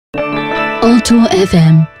Ultor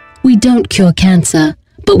FM. We don't cure cancer,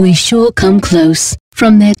 but we sure come close.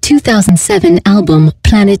 From their 2007 album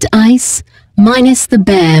Planet Ice, minus the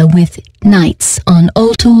bear with Nights on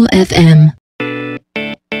Ultor FM.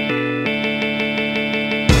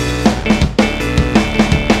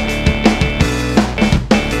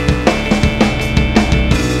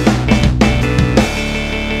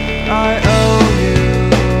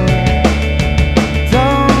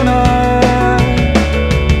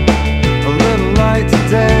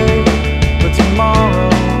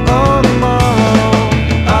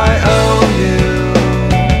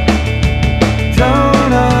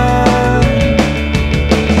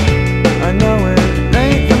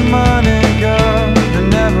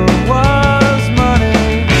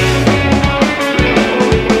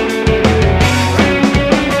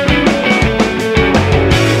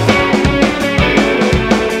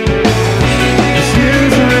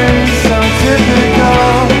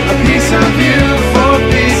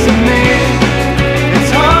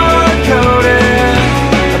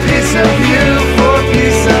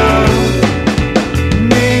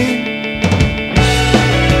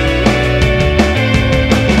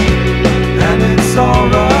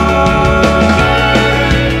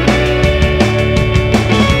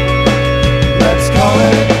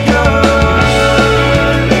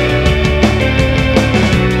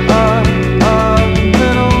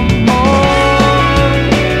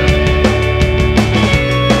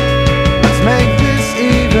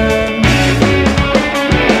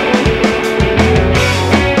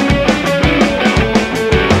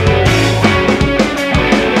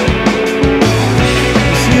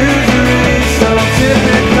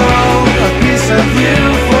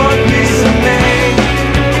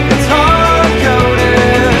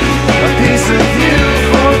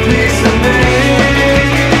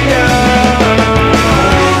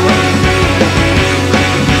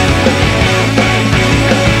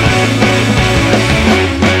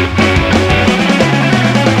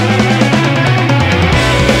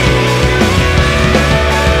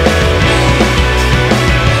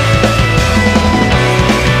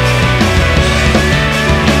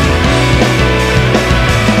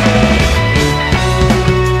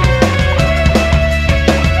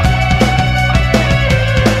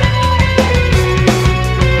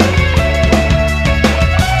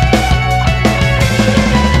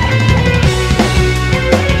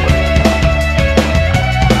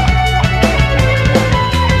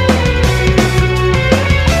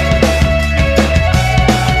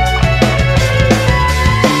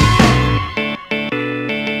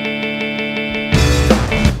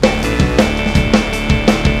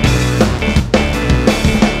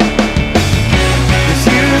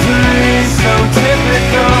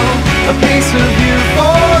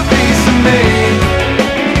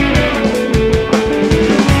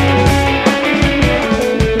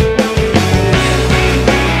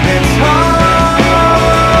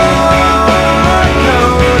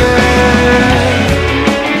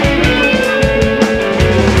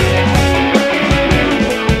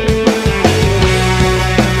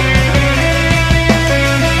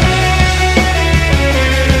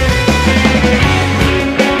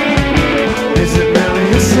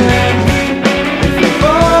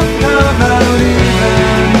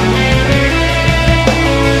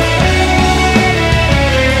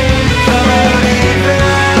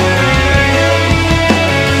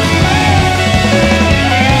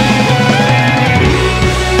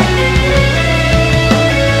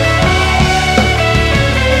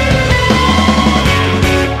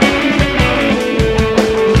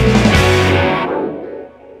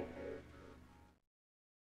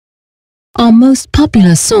 Our most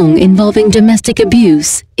popular song involving domestic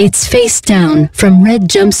abuse, it's Face Down from Red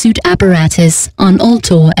Jumpsuit Apparatus on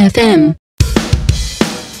Ultor FM.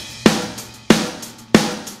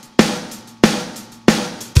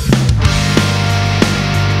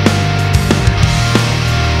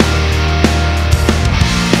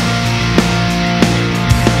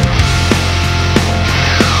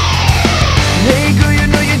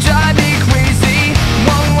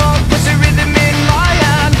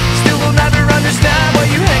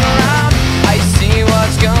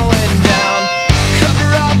 Going down,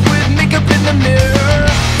 cover up with makeup in the mirror.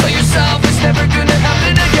 Tell yourself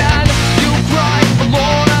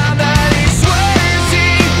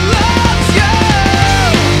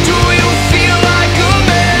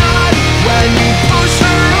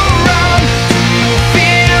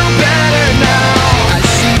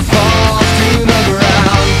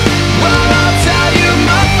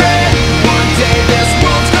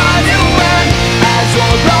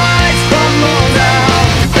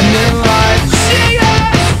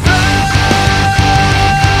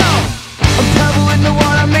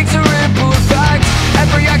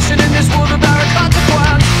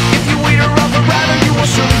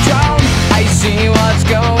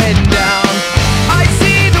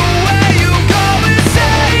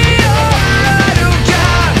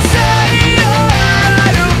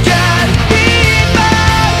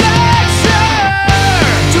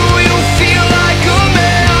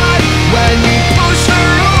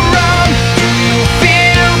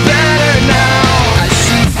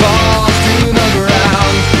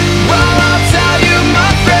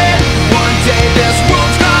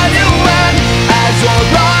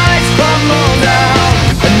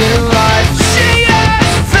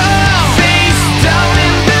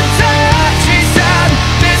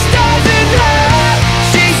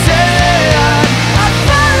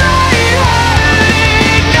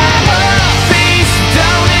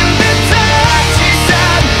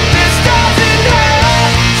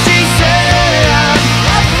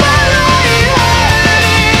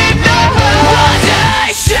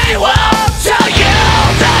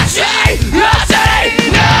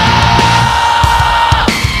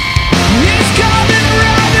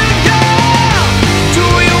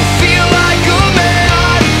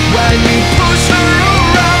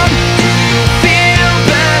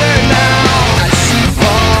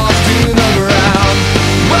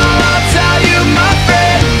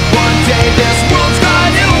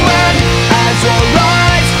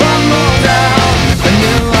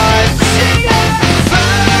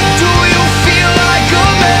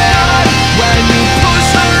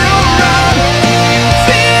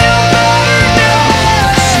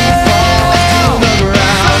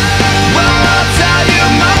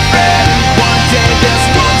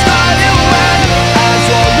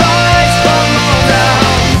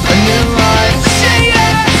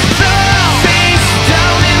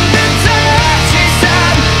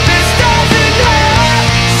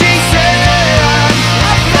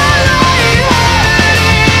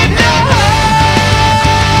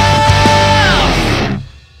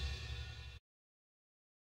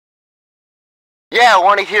Yeah, I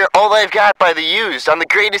want to hear All I've Got by The Used on the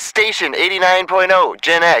greatest station, 89.0,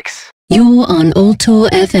 Gen X. You're on Ultor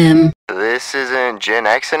FM. This isn't Gen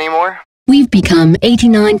X anymore? We've become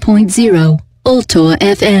 89.0 Ultor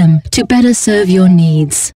FM to better serve your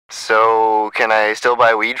needs. So, can I still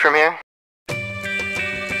buy weed from here?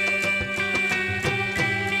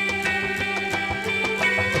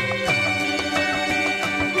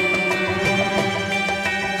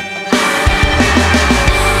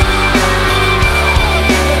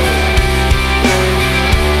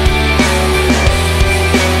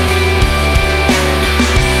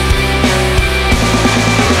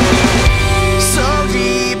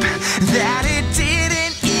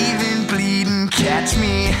 Catch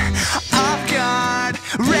me off guard,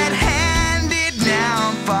 red-handed, now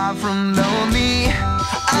I'm far from lonely.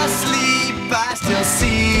 Asleep, I still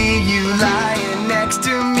see you lying next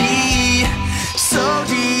to me. So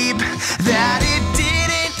deep that it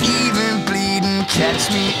didn't even bleed and catch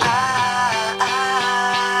me. I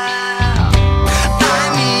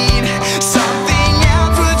need something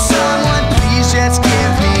else. Would someone please just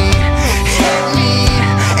give me, hit me,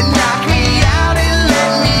 and knock me out and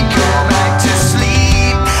let me go back to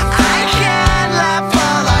sleep. I can't laugh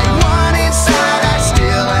all I want inside, I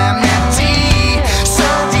still am empty. So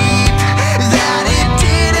deep that it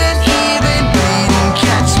didn't even bleed and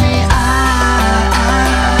catch me.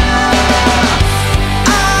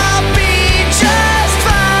 I'll be just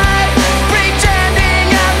fine, pretending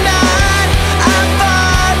I'm not. I'm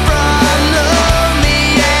far from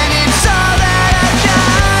lonely and it's all that I've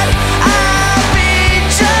got. I'll be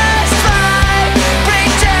just fine,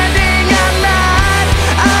 pretending I'm not.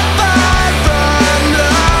 I'm far from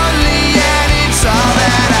lonely and it's all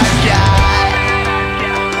that I've got.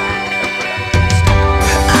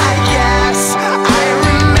 I guess I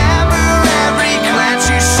remember every glance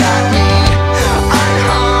you shot me.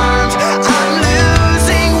 Unharmed, I'm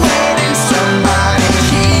losing weight in somebody's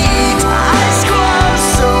heat. Eyes closed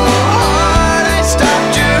so hard, I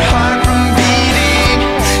stopped your heart from beating.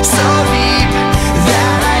 So deep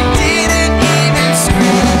that I didn't even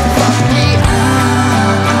scream. Fuck me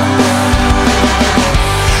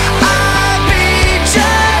I'll be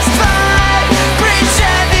just fine,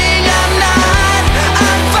 pretending I'm not.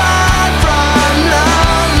 I'm far from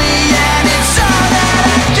lonely and it's all that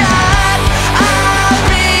I've got. I'll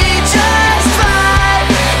be just fine,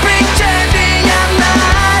 pretending I'm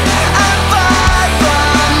not. I'm far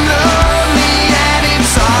from lonely and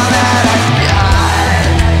it's all that I've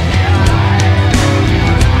got.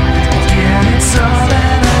 Yeah, it's all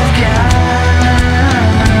that I've got.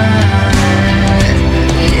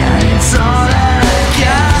 Yeah, it's all that I've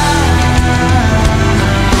got.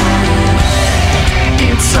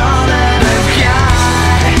 It's all that I've got.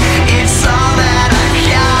 It's all that I've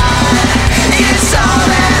got. It's all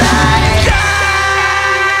that I've got.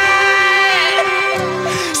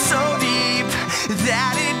 So deep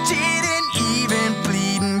that it didn't even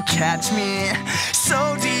bleed and catch me.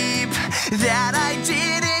 So deep that I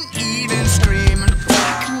didn't even scream and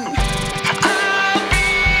fuck me. I'll be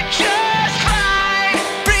just fine,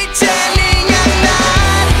 pretending I'm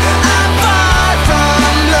not. I'm far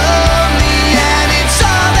from lonely and it's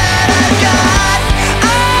all that I've got.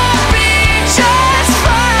 I'll be just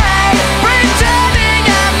fine, pretending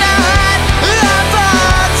I'm not. I'm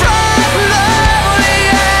far from lonely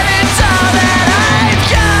and it's all that I've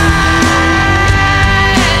got.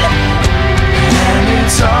 And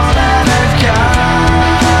it's all that I've got.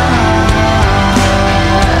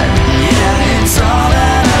 Yeah, it's all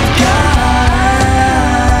that I've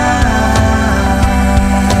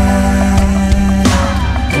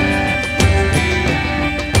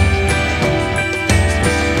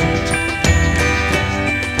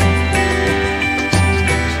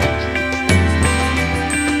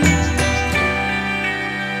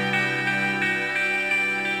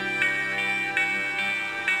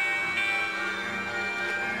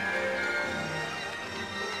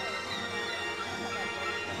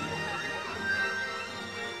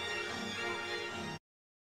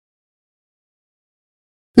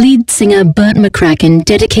Lead singer Burt McCracken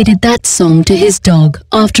dedicated that song to his dog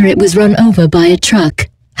after it was run over by a truck.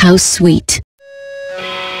 How sweet.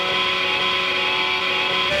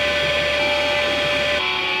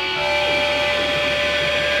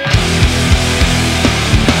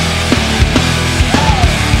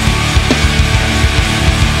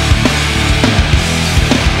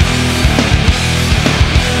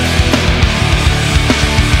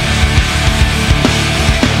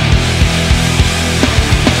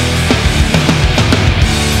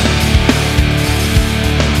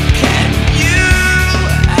 Can you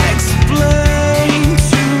explain?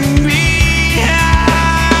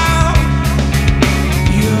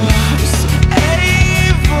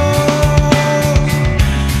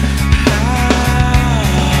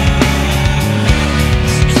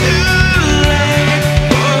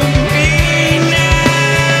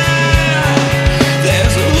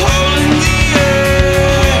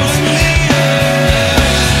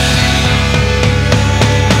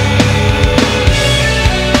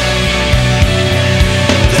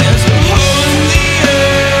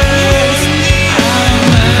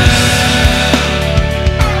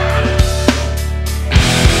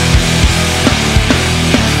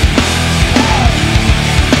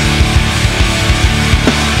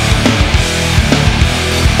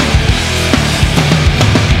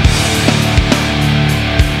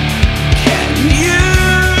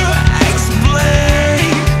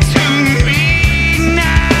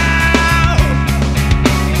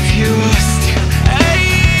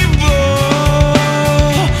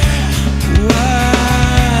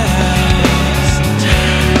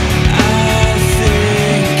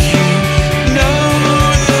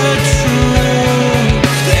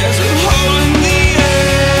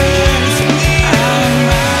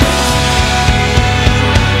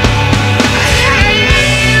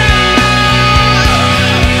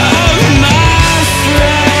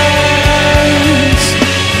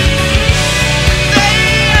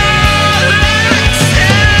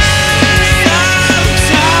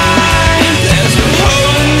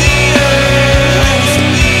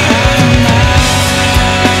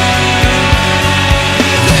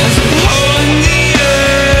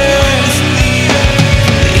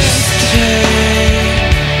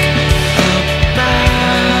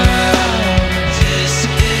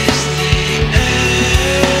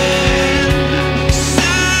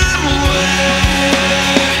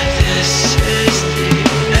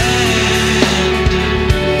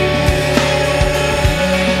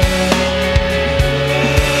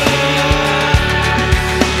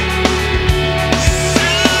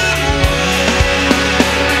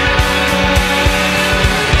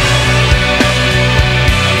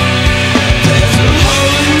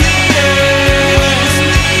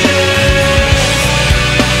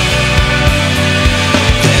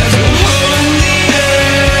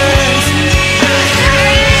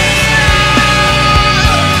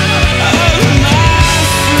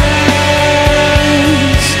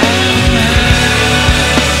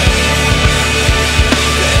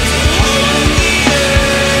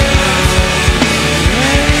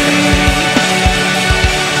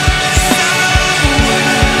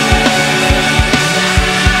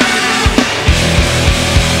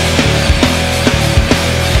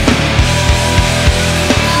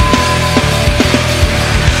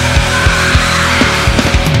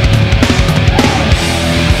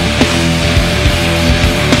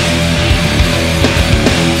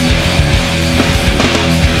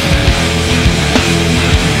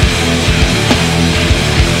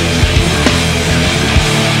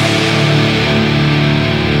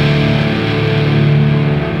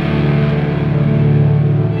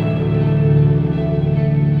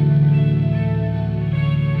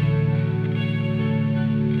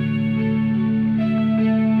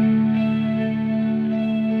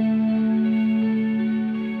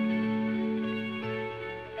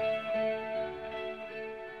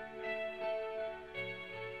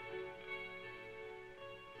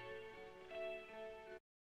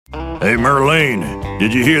 Hey, Merlene,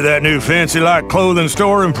 did you hear that new fancy-like clothing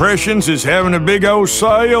store, Impressions, is having a big old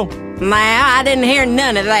sale? Nah, I didn't hear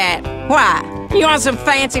none of that. Why? You want some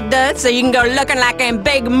fancy duds so you can go looking like them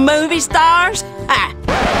big movie stars? Ha!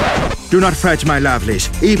 Do not fret, my lovelies.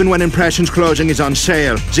 Even when Impressions clothing is on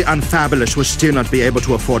sale, the unfabulous will still not be able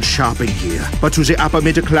to afford shopping here. But to the upper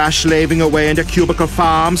middle class slaving away in their cubicle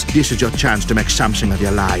farms, this is your chance to make something of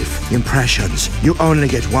your life. Impressions. You only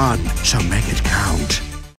get one, so make it count.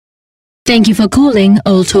 Thank you for calling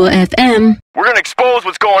Ultor FM. We're gonna expose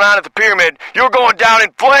what's going on at the pyramid. You're going down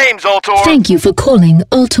in flames, Ultor! Thank you for calling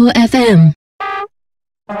Ultor FM.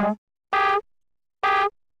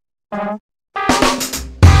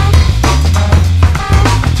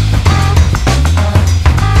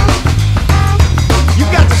 You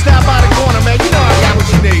got to stop by the corner, man. You know I got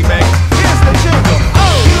what you need, man. Here's the jingle.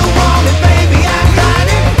 Oh, you want it, baby, I got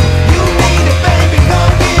it. You need it, baby,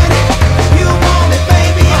 come get it. You want it,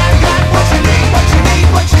 baby, I got what you need, what you need,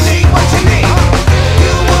 what you need, what you need.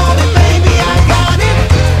 You want it, baby, I got it.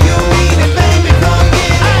 You need it, baby, come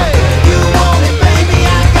get it. You want it, baby,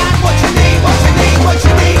 I got what you need, what you need, what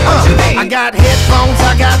you need, what you need. I got headphones,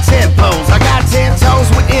 I got 10 poles, I got 10 toes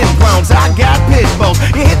with ingrows, I got pitch bowls.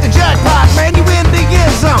 You hit the jackpot, man, you in the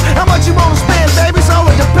end zone. How much you wanna spend, baby? So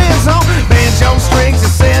it depends on banjo strings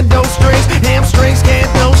and sando strings, hamstrings,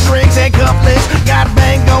 canto strings, and cufflinks. Got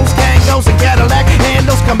bangos, tangos, and Cadillac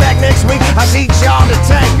handles. Come back next week, I'll teach y'all to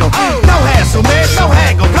tango. No hassle, man, no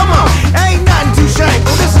haggle. Come on, ain't nothing too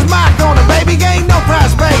shameful. This is my corner, baby. Ain't no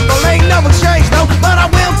price payable, ain't no exchange, no. But I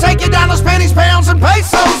will take your dollars, pennies, pounds, and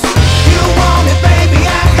pesos. You want it, baby?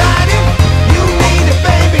 I got it. You need it,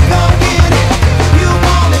 baby? Come get it. You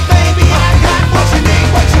want it, baby? I got what you need,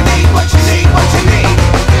 what you need, what you need, what you need.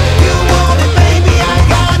 You want it, baby? I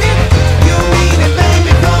got it. You need it,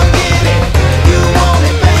 baby? Come get it. You want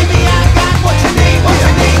it, baby? I got what you need, what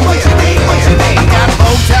you need, what you need, what you need. I got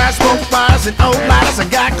bow ties, smoke fires, and old lighters. I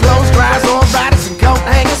got clothes dryers, all riders, and coat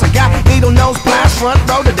hangers. I got needle nose pliers, front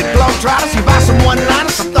row to the globe trotters. You buy some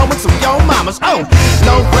one-liners, I'm throwing some yo mamas. Oh,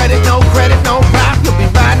 no credit, no prop. You'll be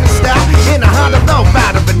riding in style in a Honda low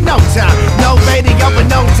rider in no time. No radio for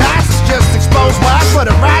no ties, it's just exposed wide for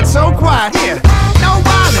the ride so quiet. Yeah, no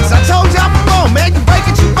violence, I told y'all before, man. You break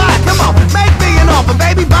it, you buy. Come on, make me an offer,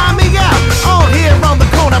 baby, buy me out. On here on the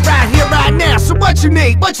corner, right here, right now. So what you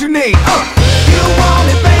need? What you need? You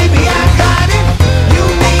want it, baby? I got it. You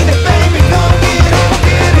need it, baby? Come get it.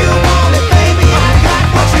 You want it, baby? I got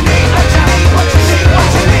what you need. What you need? What you need? What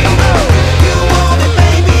you need? You want it,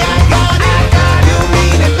 baby? I got it. You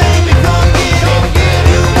need it, baby? Come get it.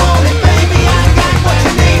 You want it, baby? I got what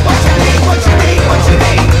you need. What you need? What you need? What you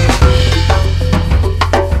need?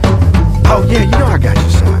 Oh yeah, you know I got your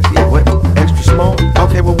size. Yeah, what? Extra small?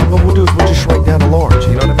 Okay, well what we'll do is we'll just shrink down to large.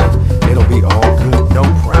 You know what I mean? It'll be all good, no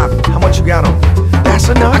problem. How much you got on? That's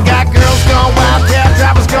enough. I got girls gone wild, cab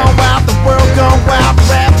drivers gone wild, the world gone wild, the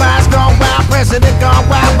rabbis gone wild, president gone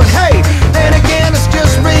wild. But hey, then again, it's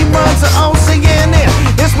just reruns of OCNN.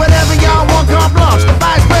 It's whatever y'all want, carte blanche. The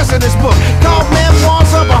vice president's book called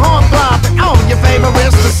Memoirs of a Hard Blob. Oh, your favorite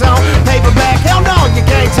is the song, paperback. Hell no, you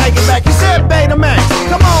can't take it back. You said Betamax.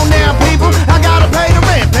 Come on now, people, I gotta pay the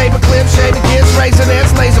rent. Paper clips, shaded kids,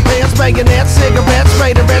 razorettes, laser pens, bayonettes, cigarettes,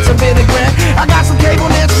 Raiderettes, and vinaigrette. I got some cable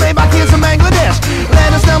nets made by kids in Bangladesh.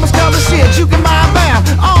 Letters, numbers, colors, shit, you can buy them out.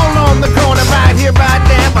 All on the corner, right here, right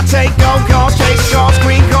now. I take gold calls, chase cars,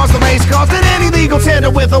 green cars, the race cars, and any legal tender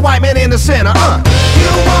with a white man in the center.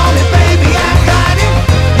 You want it, baby? I got it.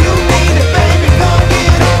 You need it, baby? Come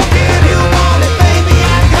get it. You want it, baby?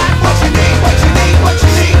 I got what you need, what you need, what you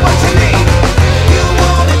need, what you need. You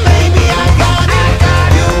want it, baby? I got it.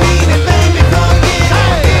 You need it, baby? Come get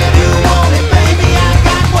it. You want it, baby? I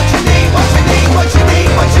got what you need, what you need, what you need,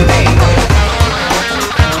 what you need.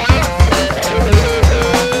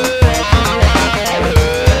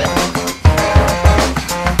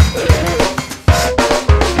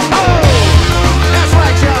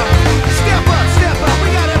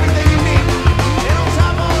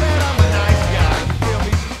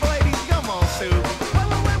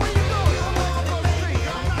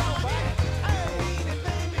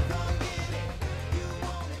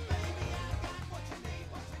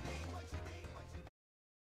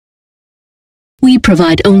 We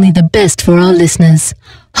provide only the best for our listeners.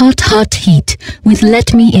 Hot, hot heat with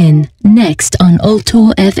Let Me In, next on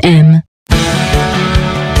Ultor FM.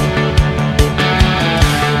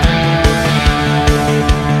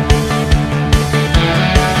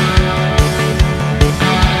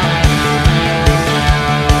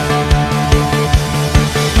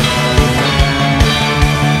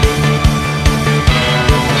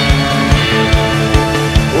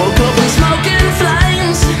 Woke up in smoke and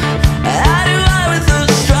flames.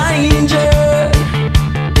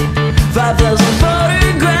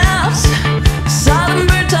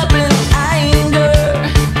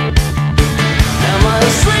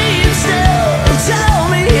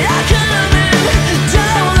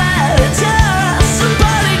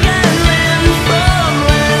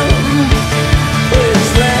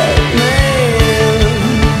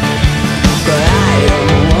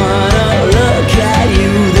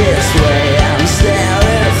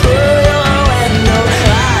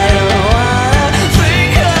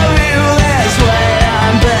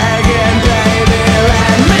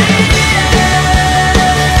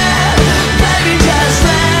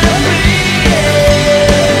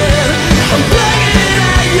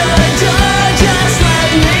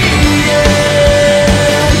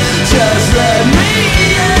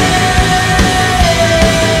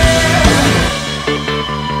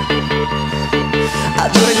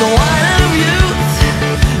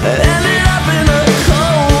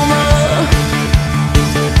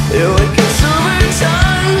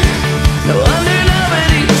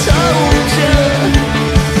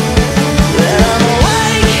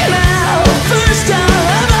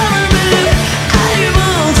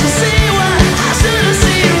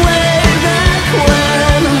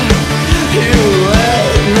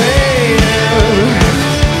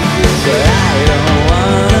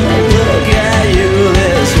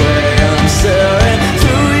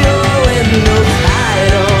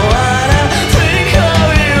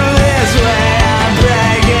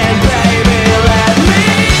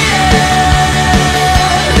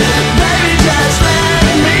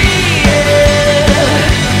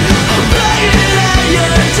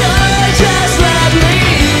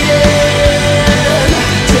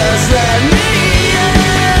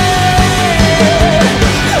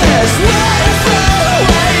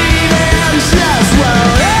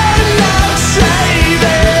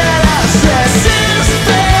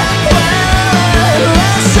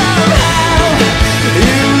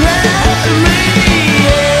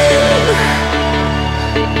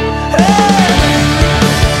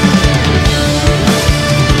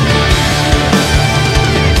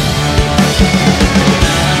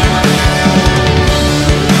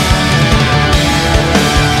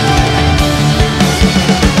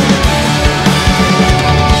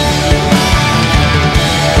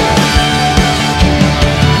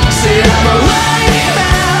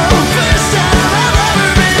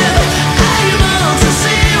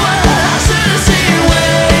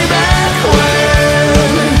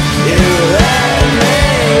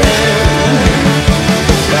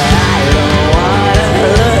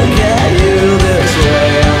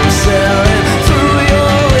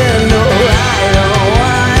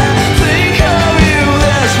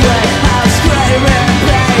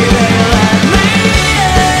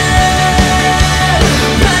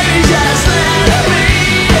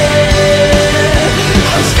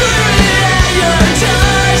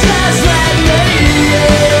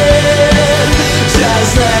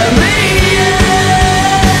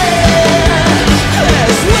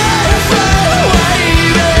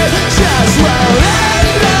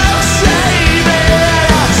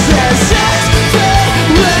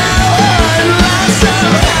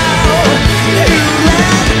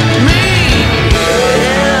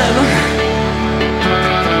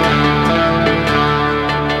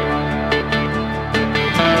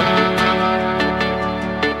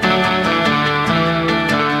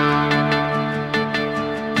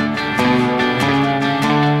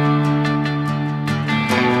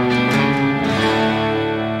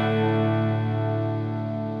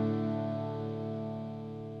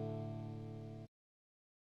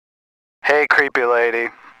 creepy lady.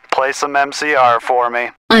 Play some MCR for me.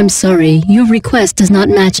 I'm sorry, your request does not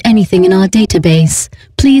match anything in our database.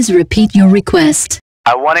 Please repeat your request.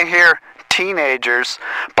 I want to hear Teenagers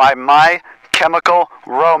by My Chemical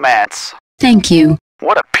Romance. Thank you.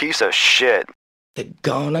 What a piece of shit. They're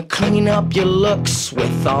gonna clean up your looks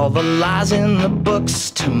with all the lies in the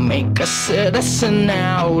books to make a citizen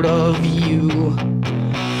out of you.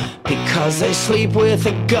 Because they sleep with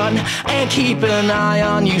a gun and keep an eye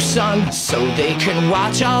on you, son, so they can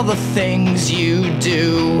watch all the things you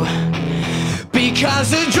do.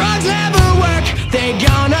 Because the drugs never work, they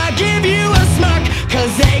gonna give you a smirk,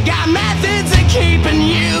 cause they got methods of keeping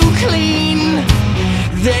you clean.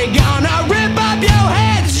 They gonna rip up your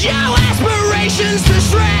heads, your aspirations to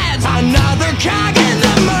shreds, another cog in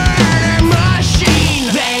the murder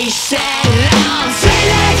machine. They said I'm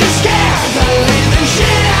teenagers scared the living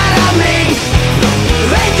shit out of me.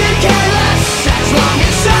 They could care less as long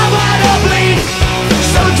as someone will bleed.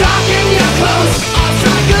 So darken your clothes, I'll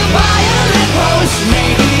strike a violent pose.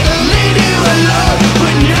 Maybe it'll leave you alone,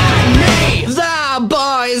 but not me. The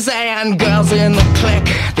boys and girls in the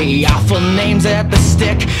clique, the awful names at the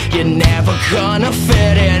stick. You're never gonna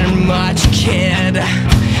fit in much, kid.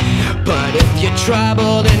 But if you're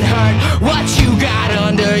troubled and hurt, what you got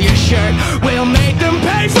under your shirt will make them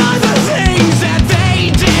pay for the things that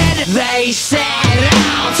they did. They said,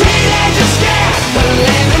 oh, teenagers scared the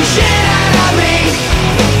living shit out of me.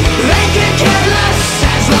 They could care less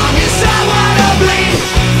as long as someone will bleed.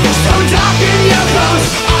 So darken your clothes,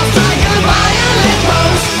 I'll strike a violent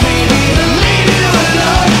pose. Maybe it'll leave you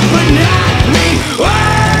alone, but not me. Oh,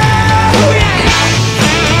 yeah.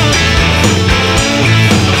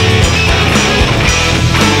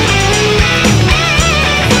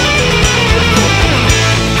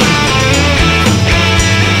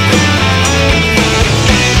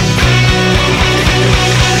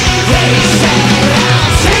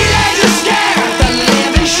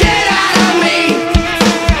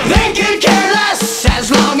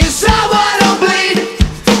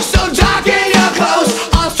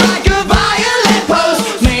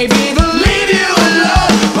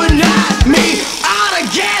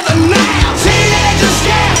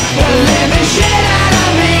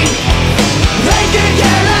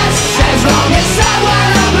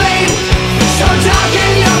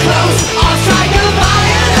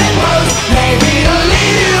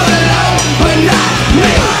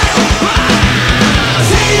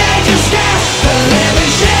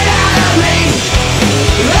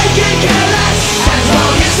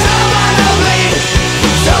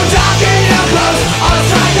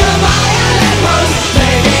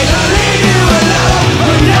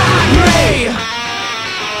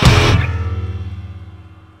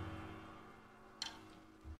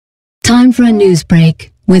 Time for a news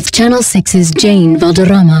break with Channel 6's Jane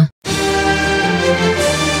Valderrama.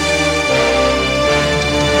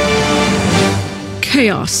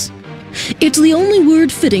 Chaos. It's the only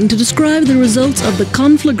word fitting to describe the results of the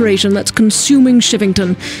conflagration that's consuming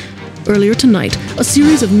Shivington. Earlier tonight, a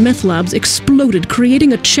series of meth labs exploded,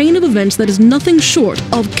 creating a chain of events that is nothing short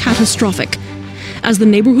of catastrophic. As the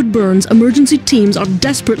neighborhood burns, emergency teams are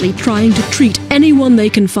desperately trying to treat anyone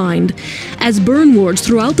they can find. As burn wards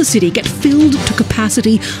throughout the city get filled to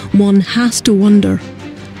capacity, one has to wonder,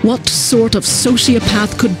 what sort of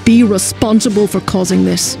sociopath could be responsible for causing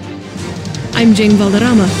this? I'm Jane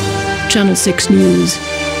Valderrama, Channel 6 News.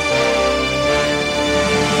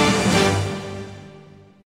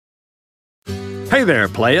 Hey there,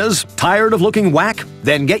 players. Tired of looking whack?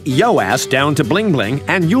 Then get yo ass down to Bling Bling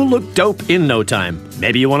and you'll look dope in no time.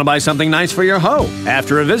 Maybe you want to buy something nice for your hoe.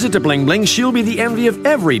 After a visit to Bling Bling, she'll be the envy of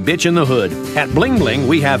every bitch in the hood. At Bling Bling,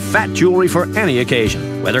 we have fat jewelry for any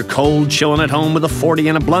occasion. Whether cold chillin' at home with a 40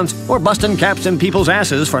 and a blunt, or bustin' caps in people's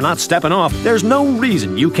asses for not stepping off, there's no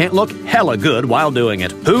reason you can't look hella good while doing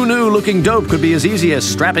it. Who knew looking dope could be as easy as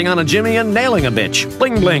strapping on a jimmy and nailing a bitch?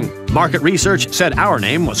 Bling Bling. Market research said our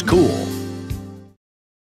name was cool.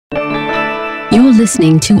 You're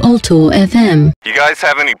listening to Ultor FM. You guys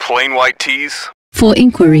have any plain white tees? For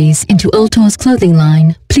inquiries into Ultor's clothing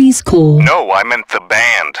line, please call. No, I meant the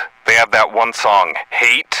band. They have that one song,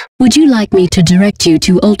 Hate. Would you like me to direct you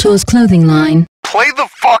to Ultor's clothing line? Play the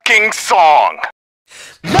fucking song!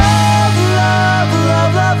 Love, love,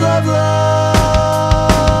 love, love, love, love.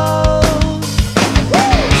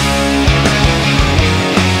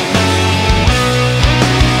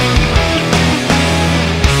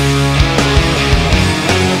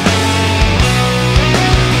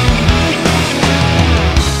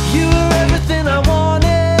 You were everything I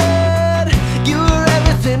wanted. You were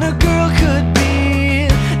everything a girl could be.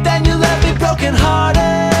 Then you left me broken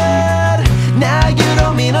hearted. Now you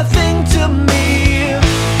don't mean a thing to me.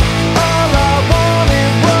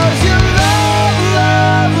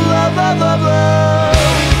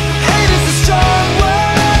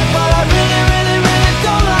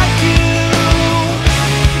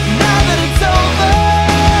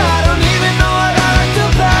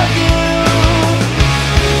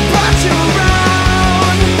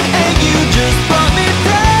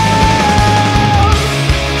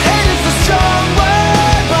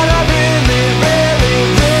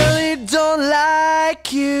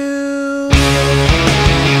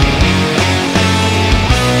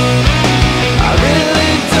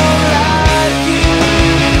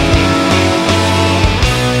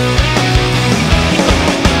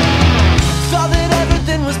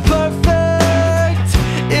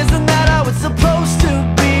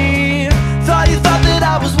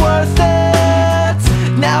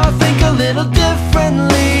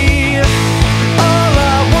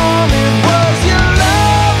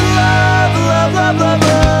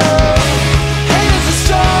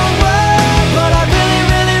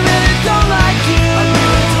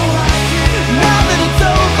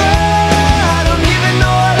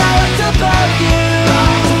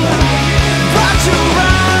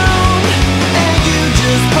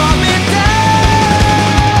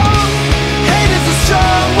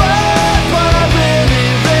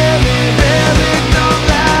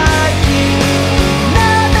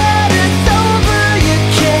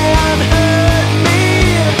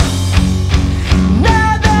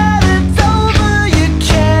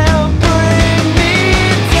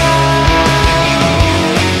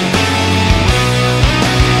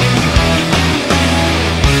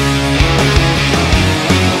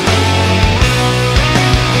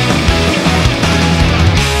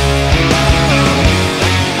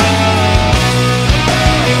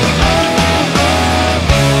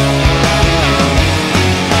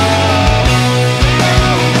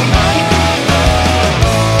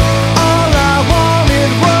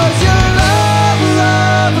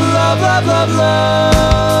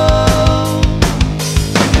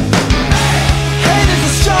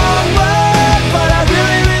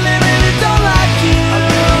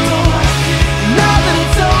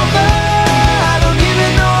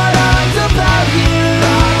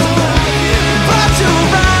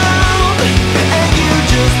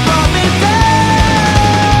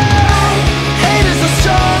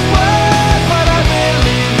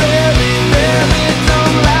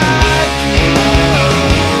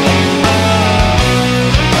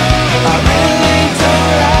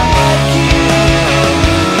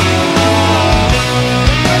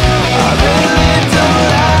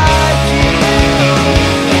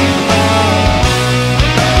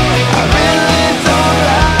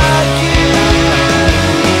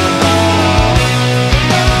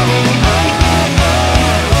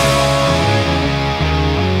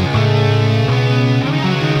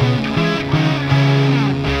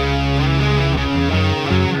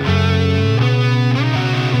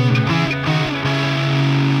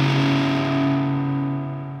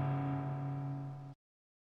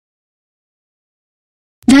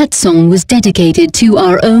 That song was dedicated to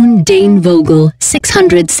our own Dane Vogel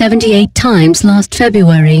 678 times last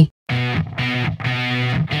February.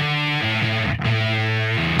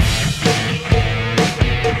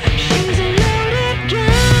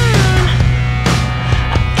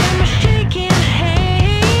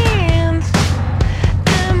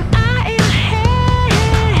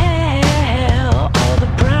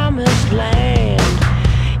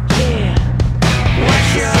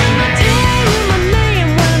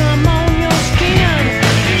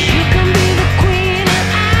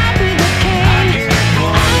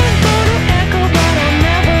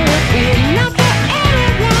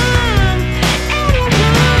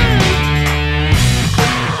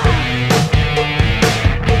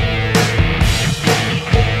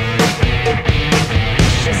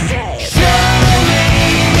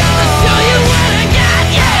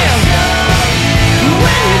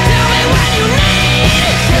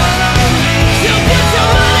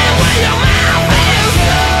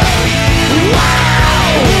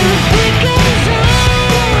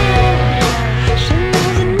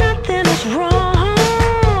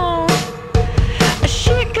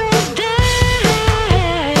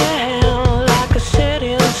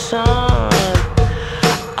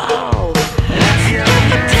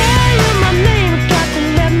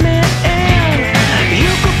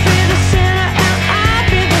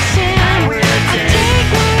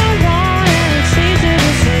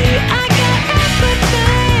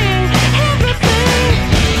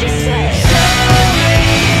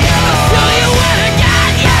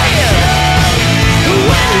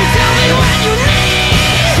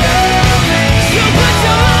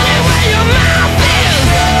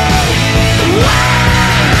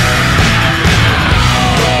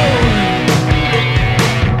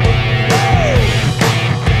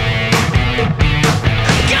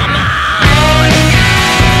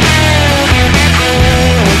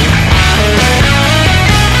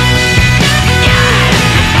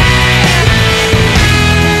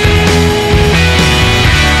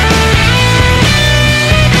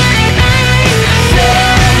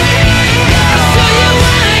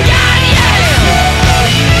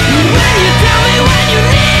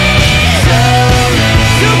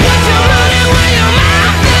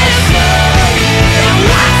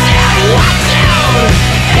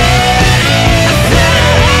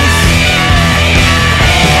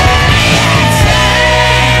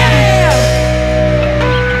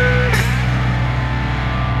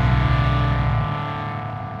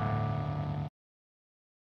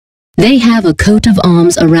 They have a coat of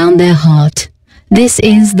arms around their heart. This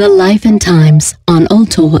is The Life and Times on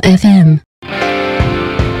Ultor FM.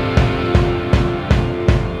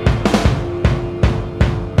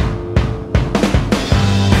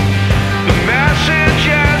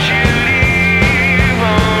 Messages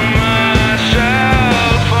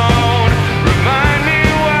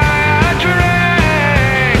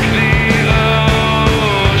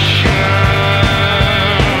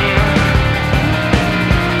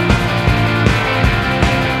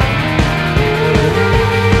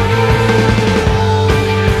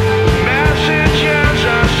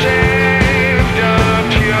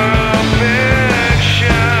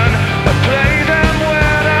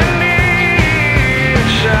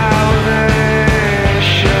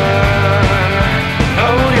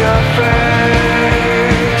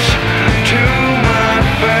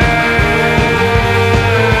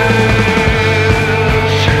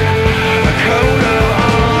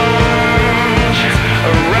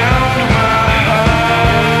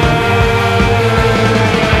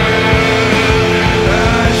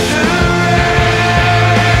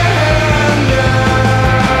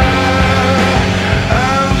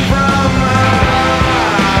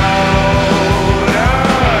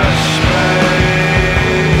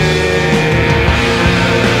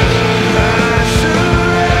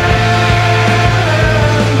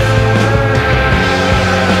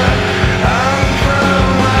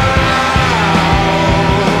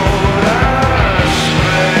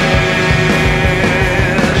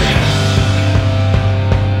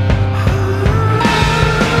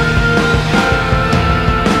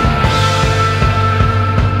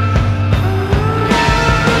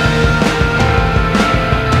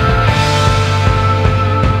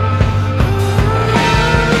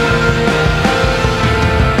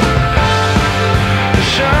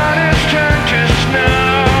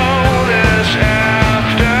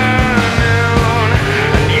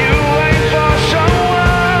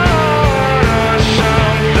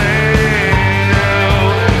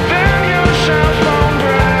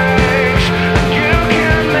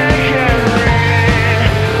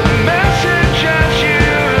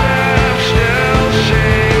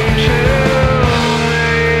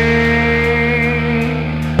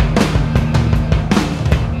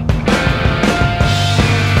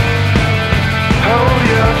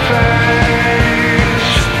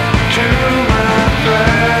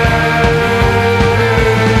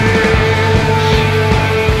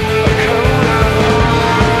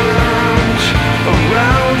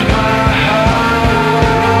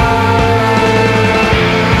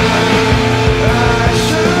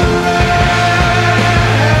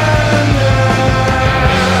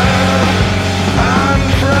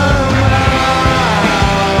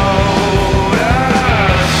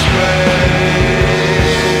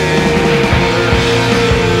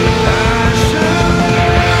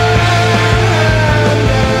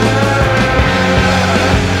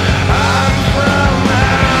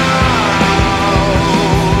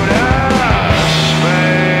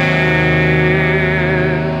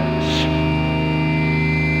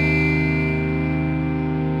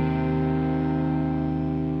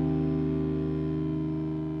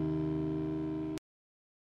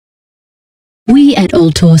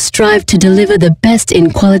Ultor strive to deliver the best in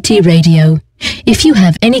quality radio. If you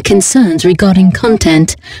have any concerns regarding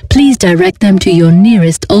content, please direct them to your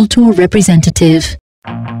nearest Ultor representative.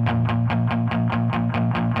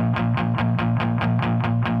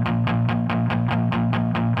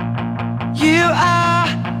 You are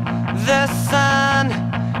the sun,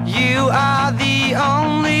 you are the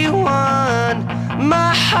only one.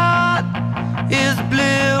 My heart is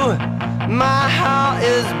blue, my heart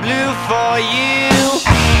is blue for you.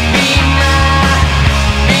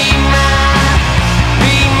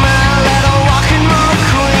 Be my little rock and roll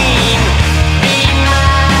queen. Be my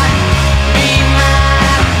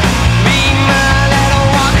little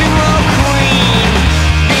rock and roll queen.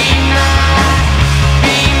 Be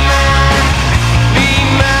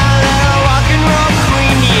my little rock and roll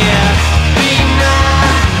queen, yeah.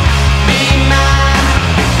 Be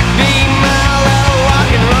my little rock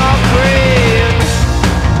and roll queen.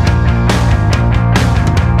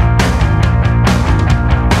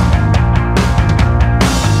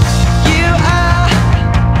 You are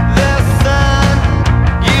the sun,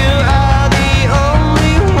 you are the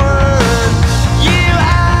only one. You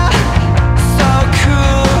are so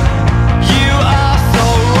cool, you are so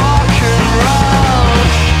rock and roll.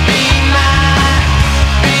 Be my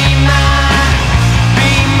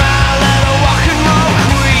little rock and roll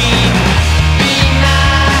queen.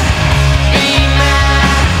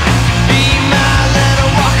 Be my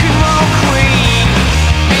little rock and roll queen.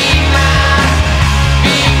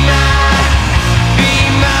 Be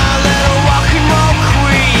my little rock and roll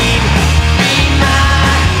queen.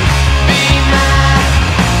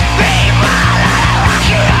 Be my little rock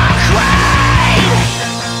and roll queen.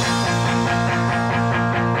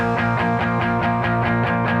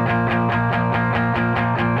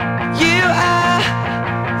 You are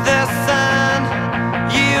the sun,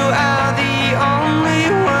 you are the only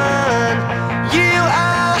one. You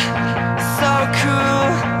are so cool,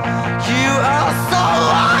 you are so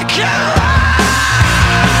rock and roll. Be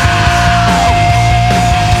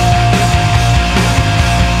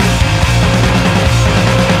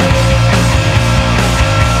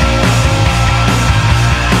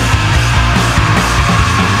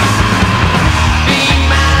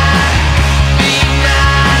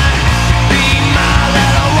my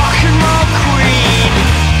little rock and roll queen.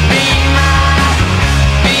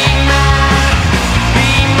 Be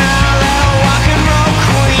my little rock and roll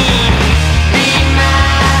queen.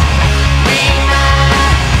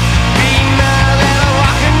 Be my little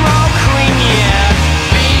rock and roll queen, yeah.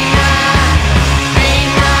 Be my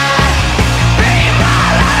little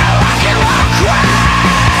rock and roll queen.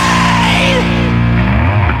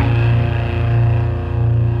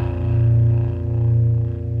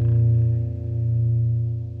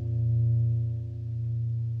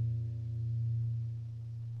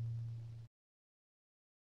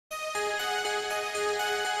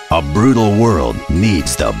 A brutal world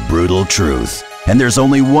needs the brutal truth. And there's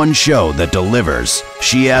only one show that delivers.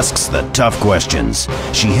 She asks the tough questions.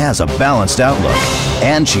 She has a balanced outlook.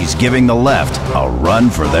 And she's giving the left a run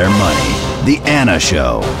for their money. The Anna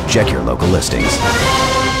Show. Check your local listings.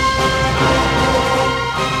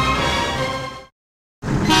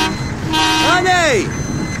 Honey!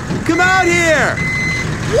 Come out here!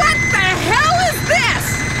 What the hell is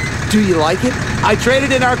this? Do you like it? I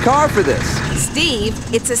traded in our car for this. Steve,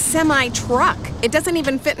 it's a semi-truck. It doesn't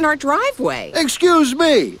even fit in our driveway. Excuse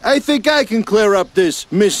me. I think I can clear up this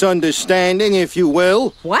misunderstanding, if you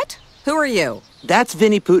will. What? Who are you? That's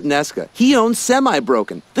Vinny Putanesca. He owns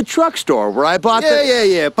Semi-Broken, the truck store where I bought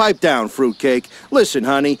Yeah. Pipe down, fruitcake. Listen,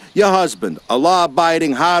 honey, your husband, a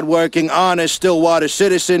law-abiding, hard-working, honest Stillwater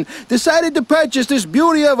citizen, decided to purchase this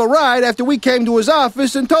beauty of a ride after we came to his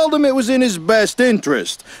office and told him it was in his best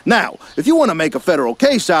interest. Now, if you want to make a federal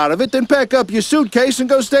case out of it, then pack up your suitcase and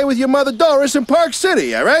go stay with your mother Doris in Park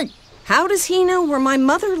City, all right? How does he know where my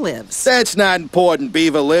mother lives? That's not important,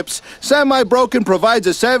 Beaver Lips. Semi-Broken provides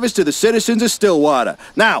a service to the citizens of Stillwater.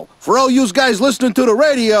 Now, for all you guys listening to the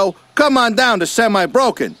radio, come on down to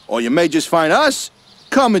Semi-Broken, or you may just find us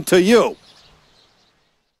coming to you.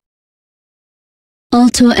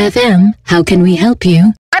 Ultor FM, how can we help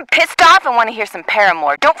you? I'm pissed off and want to hear some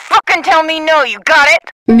Paramore. Don't fucking tell me no, you got it?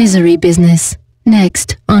 Misery Business.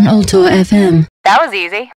 Next on Ultor FM. That was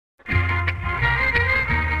easy.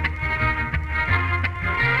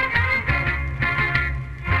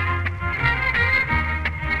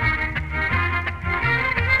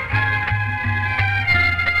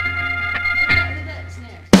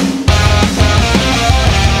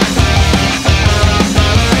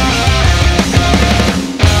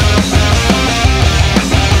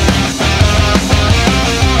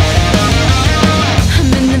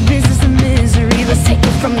 I'm in the business of misery. Let's take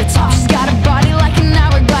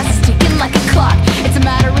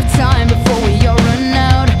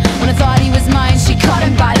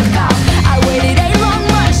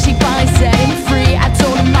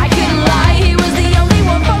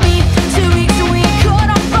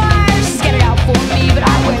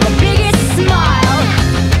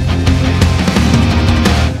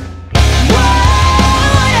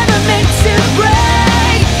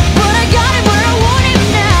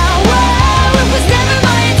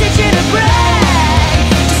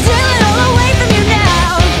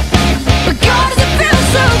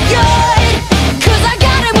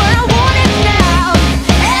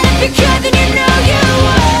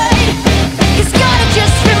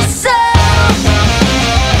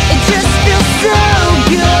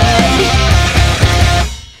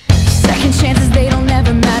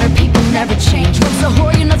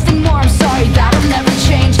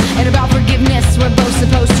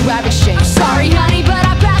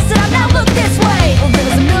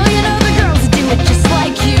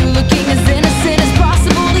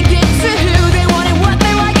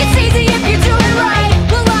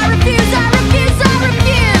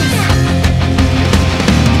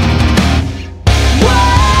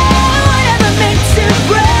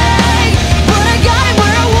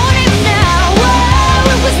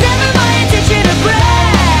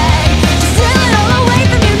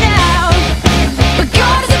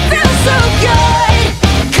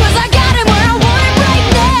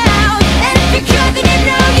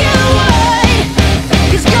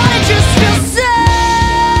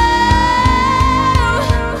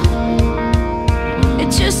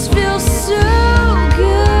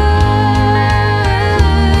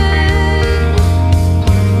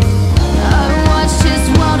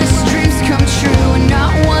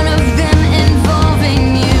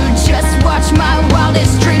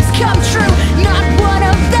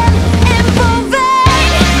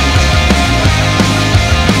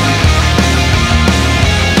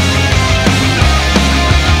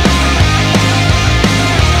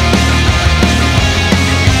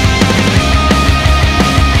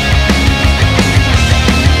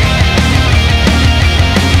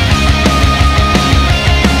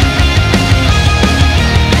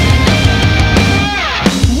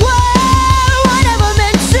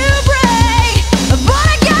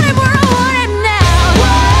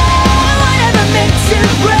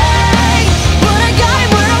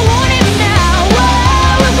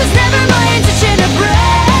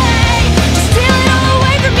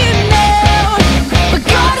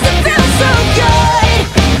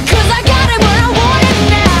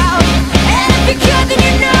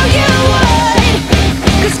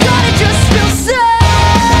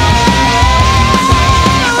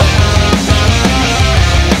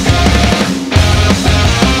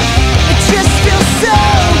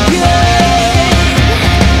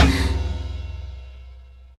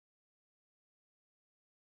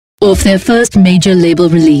off their first major label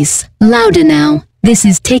release, Louder Now. This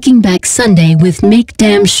is Taking Back Sunday with Make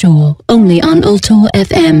Damn Sure, only on Ultor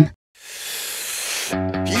FM.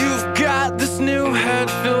 You've got this new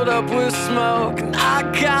head filled up with smoke, and I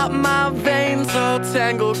got my veins all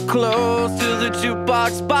tangled close to the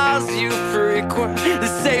jukebox bars you frequent,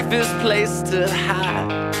 the safest place to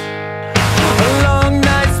hide. A long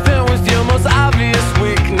night spent with your most obvious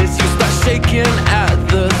weakness. You start shaking at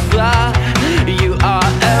the thought. You are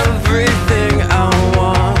everything I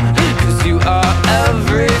want, 'cause you are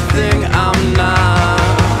everything I'm not.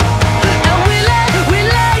 And we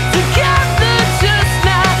lay together just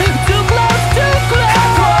now, too close, too close. How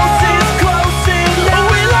close is close enough?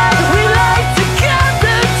 We lay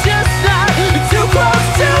together just now, too close,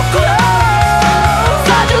 too close.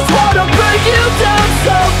 I just wanna break you down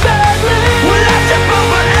so badly. Will I jump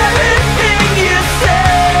over everything you say?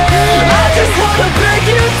 I just wanna break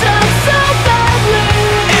you down so badly.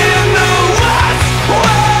 In the worst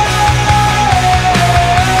way.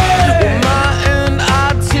 My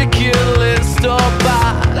inarticulate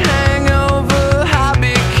store-bought hangover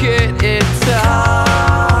hobby kit, it's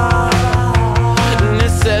hot. And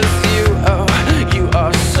it says you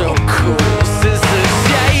are so cool. Scissors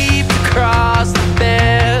shaped across the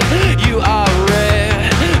bed. You are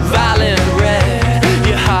red, violent red.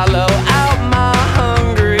 You hollow out my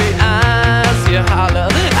hungry eyes. You hollow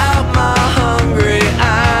out my hungry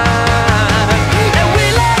eyes. And we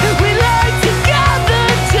lay together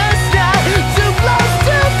just now, too close,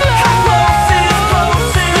 too close. How close is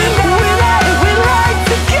close enough? We lay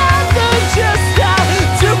together just now,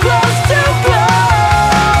 too close, too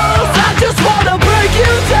close. I just wanna break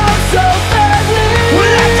you down so badly.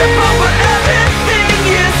 Will I jump over everything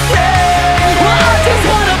you say? Well, I just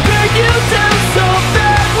wanna break you down so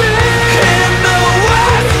badly. In the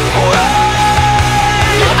worst way.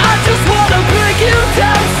 I just wanna break you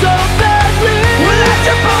down so badly. Will I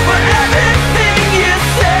jump over everything you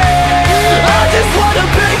say? I just wanna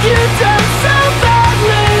break you down so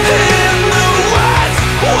badly. In the worst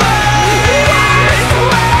way.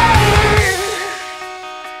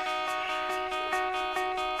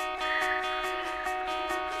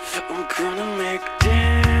 I'm gonna make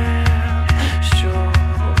damn sure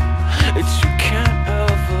that you can't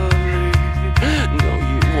ever leave. No,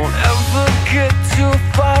 you won't ever get too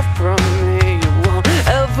far from me. You won't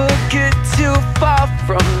ever get too far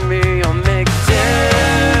from me. I'll make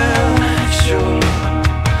damn sure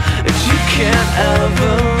that you can't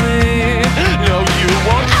ever leave. No, you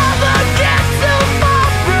won't ever get too far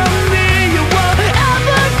from me. You won't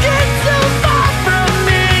ever get too far from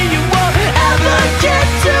me. You won't ever get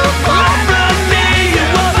too far from me. You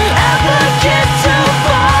won't ever get too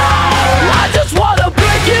far. I just wanna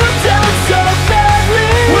break you down so badly.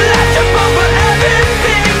 Will I jump over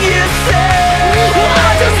everything you say?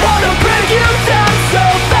 I just wanna break you down so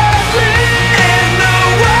badly. In the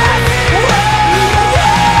worst way.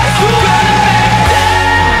 I'm gonna make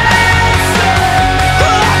damn sure.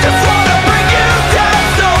 I just wanna break you down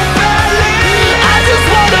so badly. I just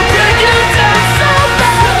wanna break you down so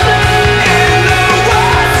badly. In the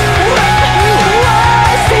worst way.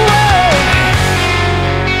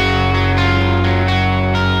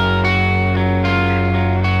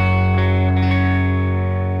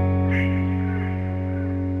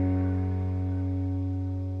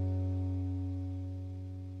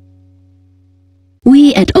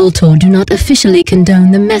 We at Ultor do not officially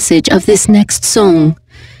condone the message of this next song.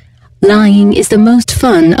 Lying is the most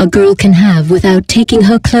fun a girl can have without taking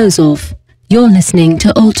her clothes off. You're listening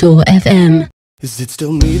to Ultor FM. Is it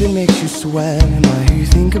still me that makes you sweat? Am I who you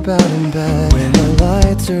think about in bed? When the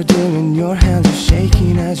lights are dim and your hands are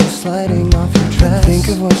shaking as you're sliding off your dress, think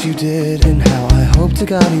of what you did and how I hope to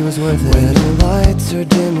God he was worth it. When the lights are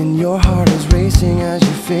dim and your heart is racing as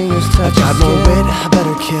your fingers touch your skin. I got more wit, a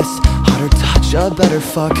better kiss, hotter touch, a better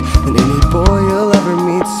fuck than any boy you'll ever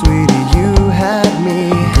meet, sweetie. You had me,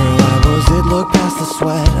 girl. I was it. Look past the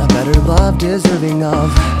sweat, a better love deserving of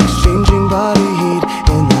exchanging body heat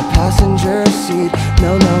in the passenger seat.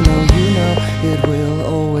 No, no, no, you know it will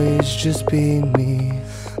always just be me.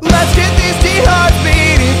 Let's get these T-hearts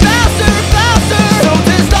beating faster, faster. So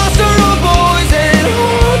testosterone boys and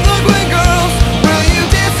hard-looking girls, will you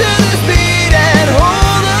dance to this beat and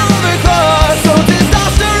hold on the cause? So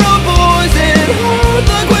testosterone boys and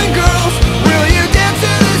hard-looking girls, will you dance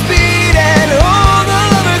to this beat and hold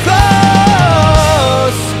on the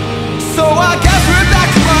cause? So I guess we're back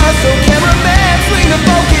to us. So cameraman, swing the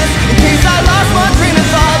focus in case I lost my train of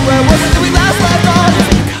thought. Where was it that we last left off?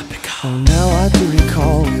 Oh, now I do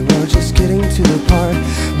recall we were just getting to the part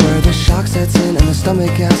where the shock sets in and the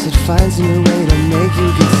stomach acid finds a new way to make you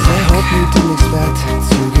get sick. I hope you didn't expect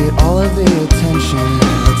to get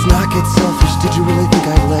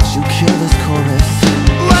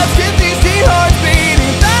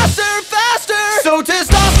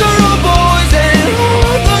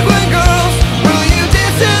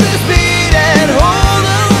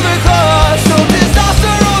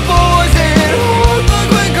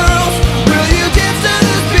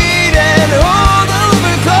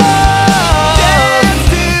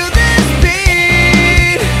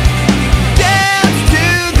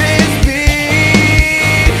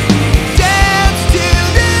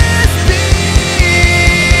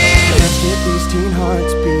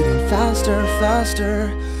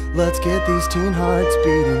these teen hearts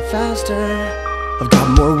beating faster. I've got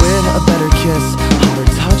more wit, a better kiss, hotter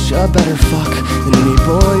touch, a better fuck than any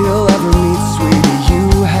boy you'll ever meet. Sweetie,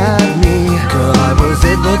 you had me. Girl, I was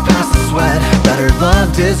it, look past the sweat. Better love,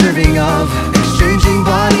 deserving of exchanging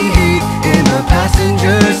body heat in the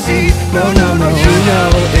passenger seat. No, no, no, you know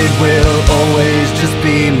it will always just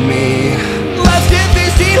be me. Let's get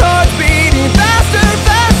these teen hearts beating faster,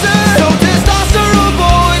 faster. So testosterone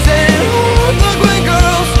boys and hard-looking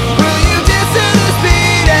girls, will you dance to this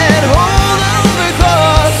beat and hold on the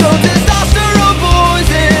cause? So testosterone boys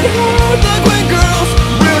and hard-looking girls,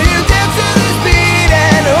 will you dance to this beat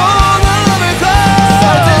and hold on the cause? So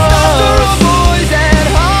testosterone boys and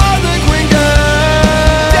hard-looking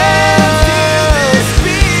girls, dance to this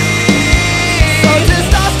beat. So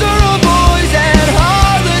testosterone boys and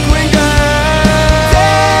hard-looking girls,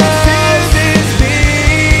 dance to this beat.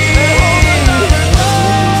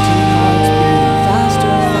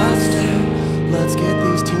 Faster, faster. Let's get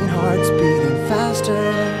these teen hearts beating faster.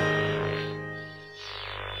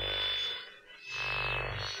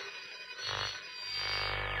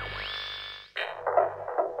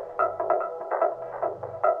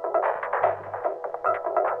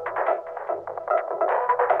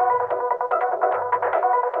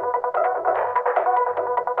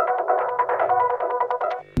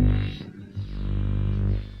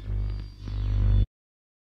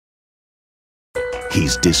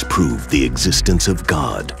 He's disproved the existence of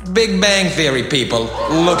God. Big Bang Theory, people.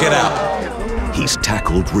 Look it up. He's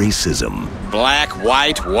tackled racism. Black,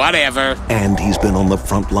 white, whatever. And he's been on the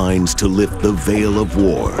front lines to lift the veil of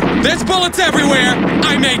war. There's bullets everywhere!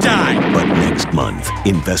 I may die! But next month,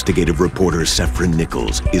 investigative reporter Sefrin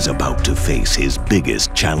Nichols is about to face his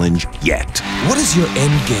biggest challenge yet. What is your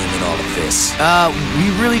end game in all of this? We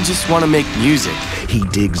really just want to make music. He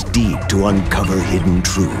digs deep to uncover hidden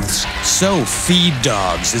truths. So, feed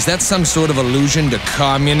dogs, is that some sort of allusion to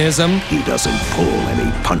communism? He doesn't pull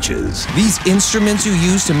any punches. These instruments you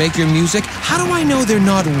use to make your music, how do I know they're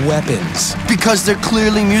not weapons? Because they're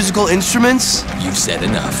clearly musical instruments? You've said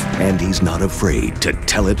enough. And he's not afraid to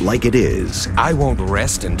tell it like it is. I won't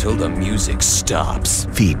rest until the music stops.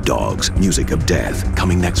 Feed Dogs, Music of Death,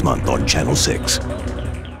 coming next month on Channel 6.